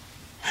paths.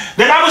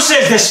 The Bible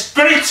says the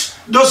Spirit,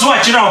 those who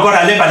are children of God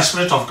are led by the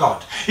Spirit of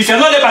God. If you're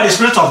not led by the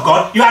Spirit of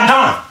God, you are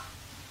done.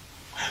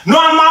 No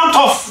amount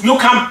of, you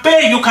can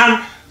pay, you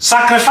can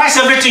sacrifice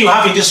everything you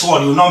have in this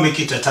world, you will not make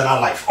it to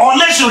eternal life.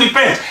 Unless you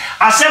repent,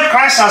 accept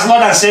Christ as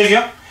Lord and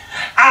Savior,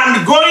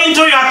 and go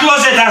into your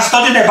closet and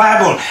study the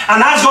Bible,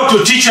 and ask God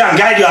to teach you and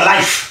guide your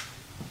life.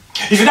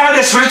 If you don't have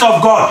the Spirit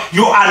of God,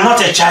 you are not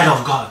a child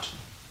of God.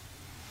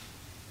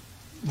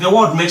 The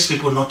world makes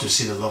people not to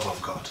see the love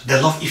of God.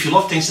 If you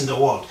love things in the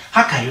world,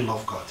 how can you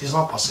love God? It's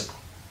not possible.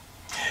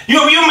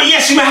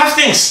 Yes, you may have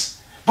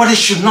things, but it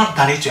should not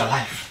direct your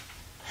life.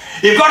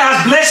 If God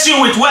has blessed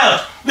you with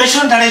wealth, they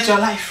shouldn't direct your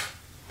life.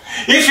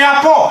 If you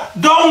are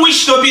poor, don't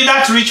wish to be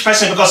that rich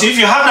person, because if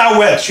you have that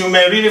wealth, you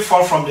may really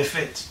fall from the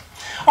faith.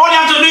 All you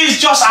have to do is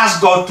just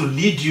ask God to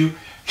lead you.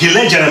 He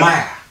led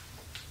Jeremiah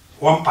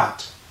one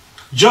part,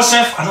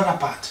 Joseph another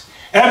part,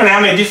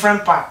 Abraham a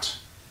different part.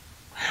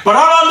 But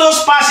all of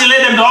those parts he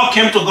led them, they all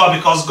came to God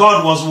because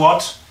God was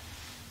what?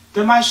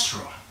 The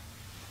maestro.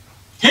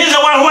 He's the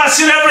one who has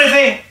seen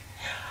everything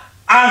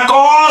and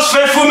calls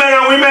faithful men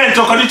and women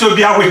to continue to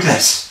bear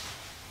witness.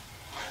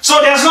 So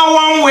there's no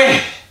one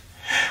way.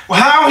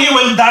 How he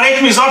will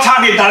direct me is not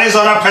how he directs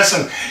other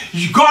person.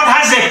 God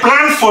has a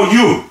plan for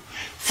you.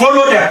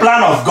 Follow the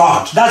plan of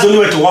God. That's the only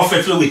way to walk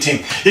faithfully with him.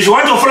 If you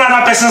want to follow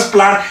another person's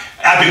plan,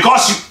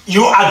 because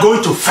you are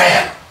going to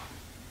fail.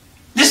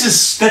 This is a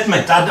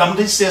statement. I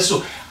didn't say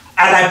so.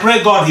 And I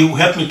pray God he will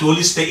help me to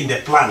only stay in the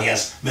plan he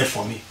has made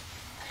for me.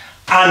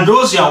 And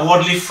those your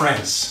worldly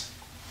friends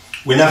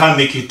will never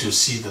make you to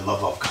see the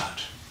love of God.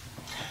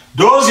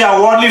 Those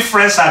your worldly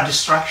friends are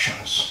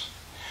distractions.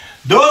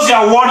 Those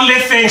your worldly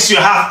things you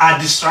have are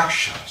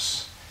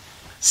distractions.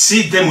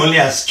 See them only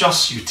as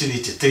just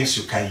utility, things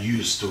you can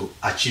use to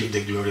achieve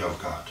the glory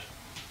of God.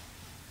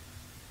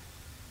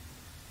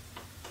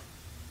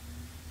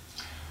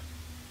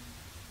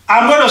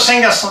 I'm going to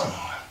sing a song.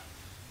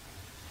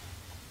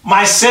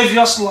 My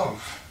Savior's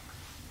love.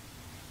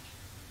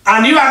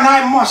 And you and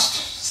I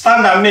must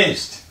stand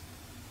amazed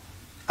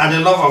at the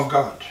love of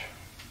God,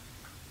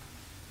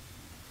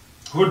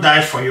 who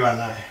died for you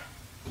and I.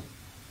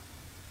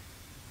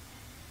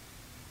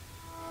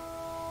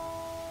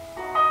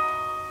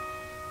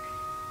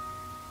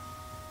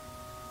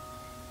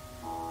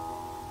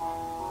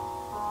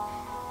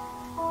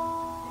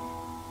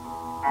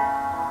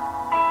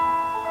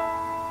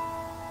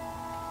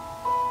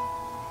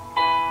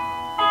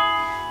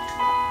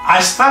 I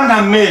stand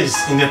amazed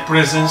in the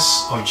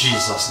presence of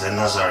Jesus the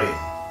Nazarene.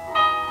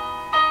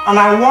 And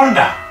I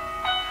wonder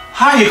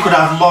how he could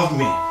have loved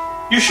me.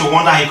 You should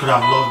wonder how he could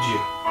have loved you.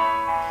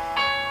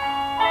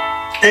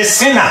 A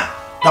sinner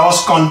that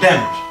was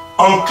condemned,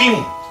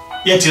 unclean,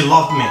 yet he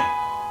loved me.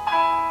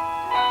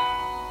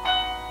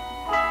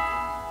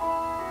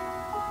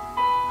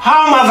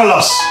 How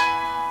marvelous.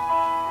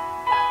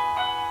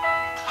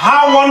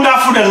 How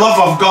wonderful the love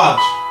of God.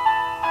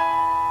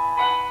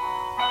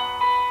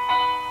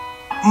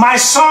 My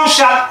son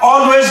shall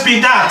always be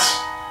that.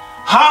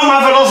 How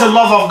marvelous the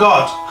love of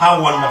God.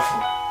 How wonderful.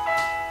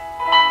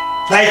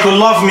 That he could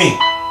love me,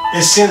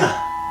 a sinner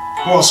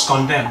who was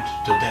condemned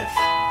to death.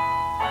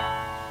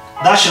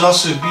 That should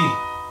also be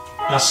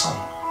your son.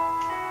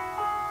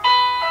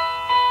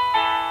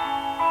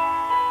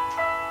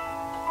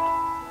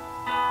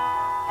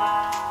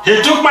 He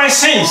took my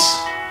sins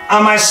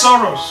and my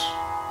sorrows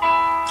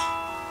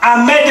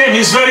and made them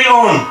his very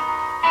own.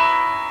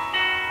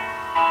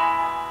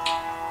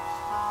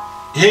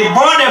 He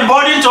brought a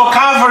body to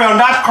Calvary on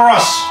that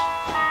cross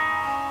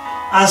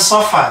and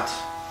suffered,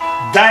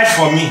 died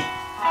for me.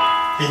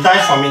 He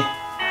died for me.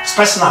 It's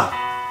personal.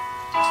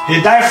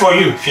 He died for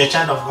you if you're a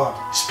child of God.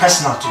 It's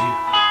personal to you.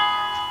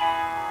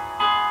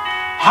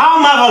 How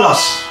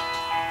marvelous,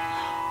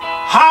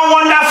 how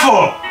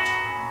wonderful,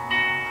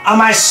 and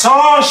my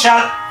son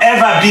shall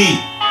ever be.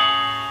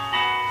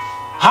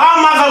 How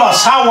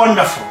marvelous, how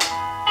wonderful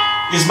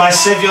is my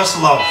Savior's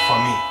love for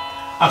me.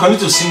 I'm going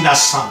to sing that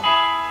song.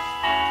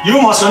 You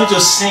must need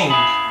to sing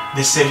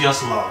the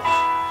Savior's love.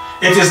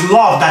 It is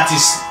love that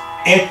is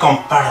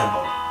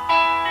incomparable.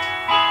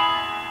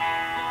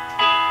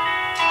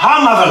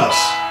 How marvelous.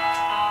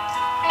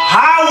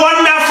 How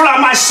wonderful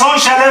my son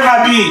shall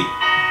ever be.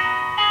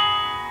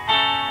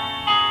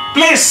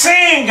 Please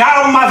sing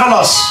how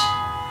marvelous.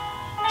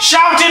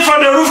 Shout it from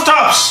the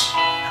rooftops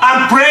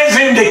and praise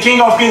him, the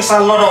King of Kings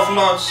and Lord of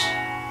Lords.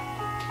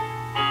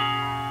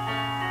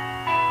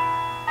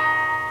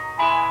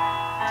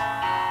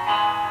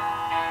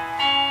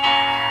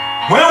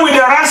 When with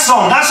the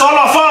ransom, that's all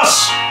of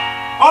us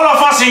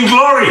in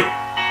glory.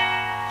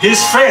 His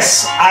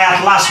face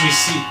at last we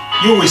see.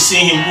 You will see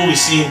him, we will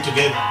see him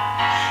together.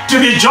 To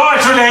be joy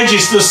through the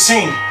ages, to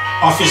sing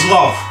of his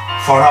love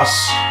for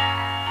us.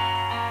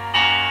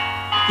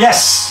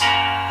 Yes.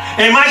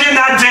 Imagine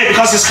that day,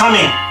 because it's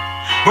coming,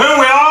 when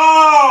we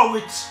all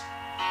would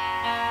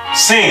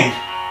sing,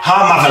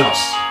 how marvelous,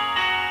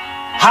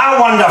 how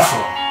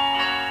wonderful.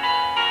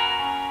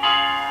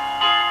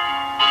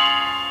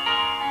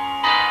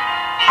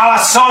 Our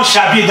song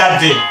shall be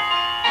that day.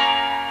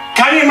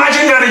 Can you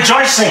imagine the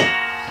rejoicing,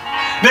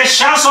 the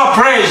shouts of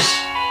praise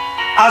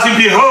as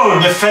we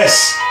behold the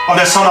face of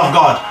the Son of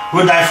God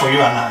who died for you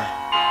and I?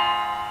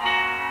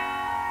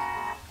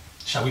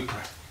 Shall we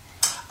pray?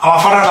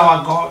 Our Father and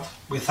our God,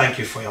 we thank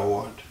you for your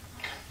word.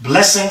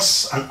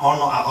 Blessings and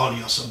honor are all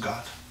yours, O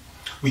God.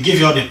 We give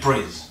you all the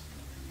praise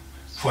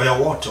for your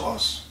word to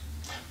us.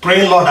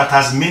 Praying, Lord, that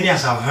as many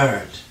as have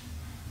heard,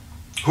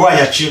 who are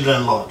your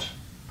children, Lord,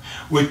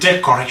 will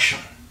take correction.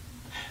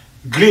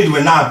 Greed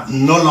will now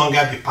no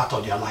longer be part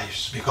of their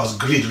lives, because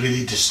greed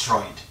really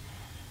destroyed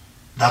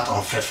that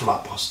unfaithful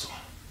apostle.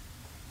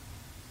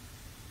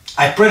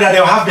 I pray that they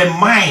will have the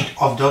mind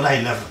of the other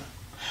 11,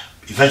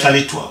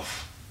 eventually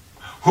 12,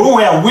 who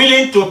were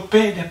willing to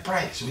pay the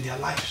price with their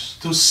lives,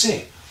 to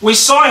say, we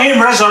saw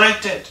him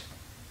resurrected.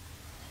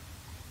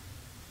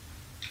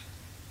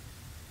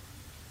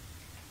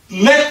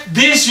 Let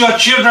these your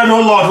children, O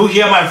Lord, who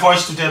hear my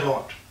voice today,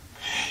 Lord,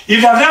 if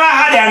they have never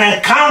had an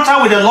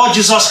encounter with the Lord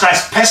Jesus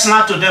Christ,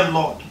 personal to them,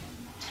 Lord,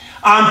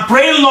 I'm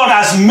praying, Lord,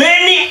 as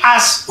many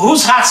as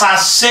whose hearts are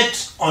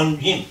set on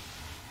him,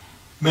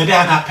 may they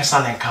have that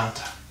personal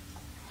encounter.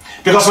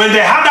 Because when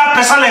they have that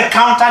personal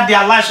encounter,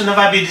 their lives will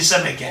never be the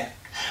same again.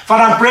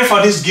 Father, I pray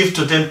for this gift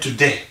to them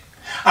today.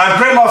 I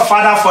pray, Lord,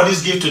 Father, for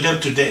this gift to them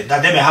today,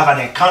 that they may have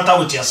an encounter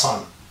with your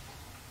Son.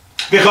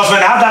 Because when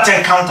they have that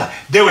encounter,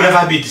 they will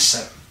never be the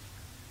same.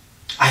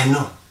 I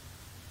know,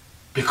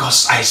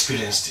 because I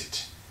experienced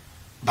it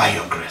by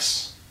your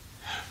grace.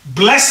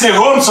 Bless the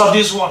homes of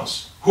these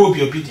ones who will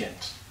be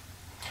obedient,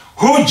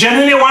 who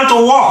genuinely want to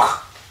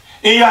walk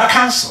in your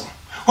counsel,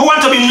 who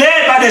want to be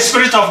led by the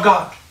Spirit of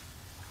God,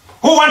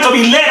 who want to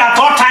be led at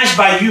all times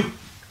by you.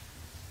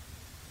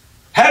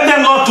 Help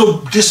them, Lord,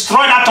 to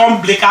destroy that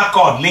umbilical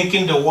cord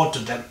linking the word to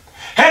them.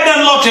 Help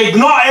them, Lord, to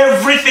ignore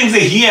everything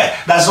they hear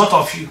that's not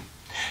of you.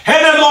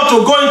 Help them, Lord,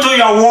 to go into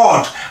your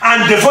word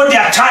and devote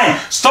their time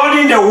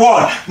studying the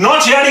word,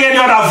 not hearing any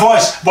other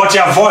voice, but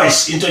your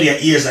voice into their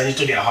ears and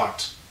into their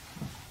heart.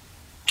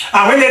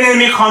 And when the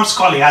enemy comes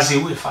calling, as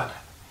he will, Father,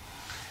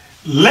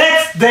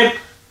 let the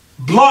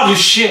blood you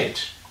shed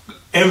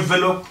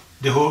envelop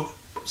the whole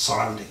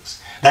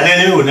surroundings, that the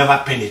enemy will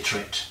never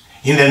penetrate.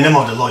 In the name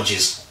of the Lord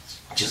Jesus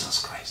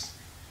Christ.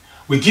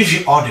 We give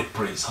you all the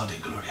praise, all the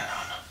glory and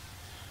honor.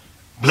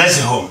 Bless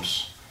the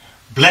homes.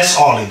 Bless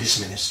all in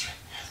this ministry.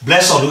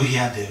 Bless all who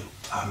hear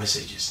our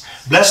messages.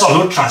 Bless all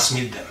who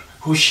transmit them,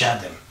 who share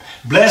them.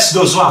 Bless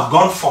those who have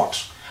gone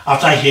forth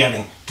after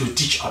hearing to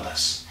teach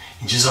others.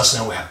 In Jesus'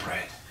 name we have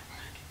prayed.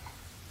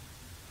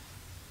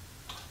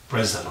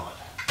 Praise the Lord.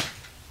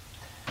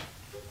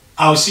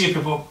 I will see you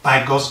people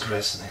by God's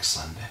grace next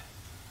Sunday.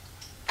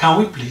 Can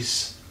we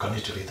please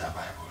continue to read our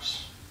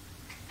Bibles?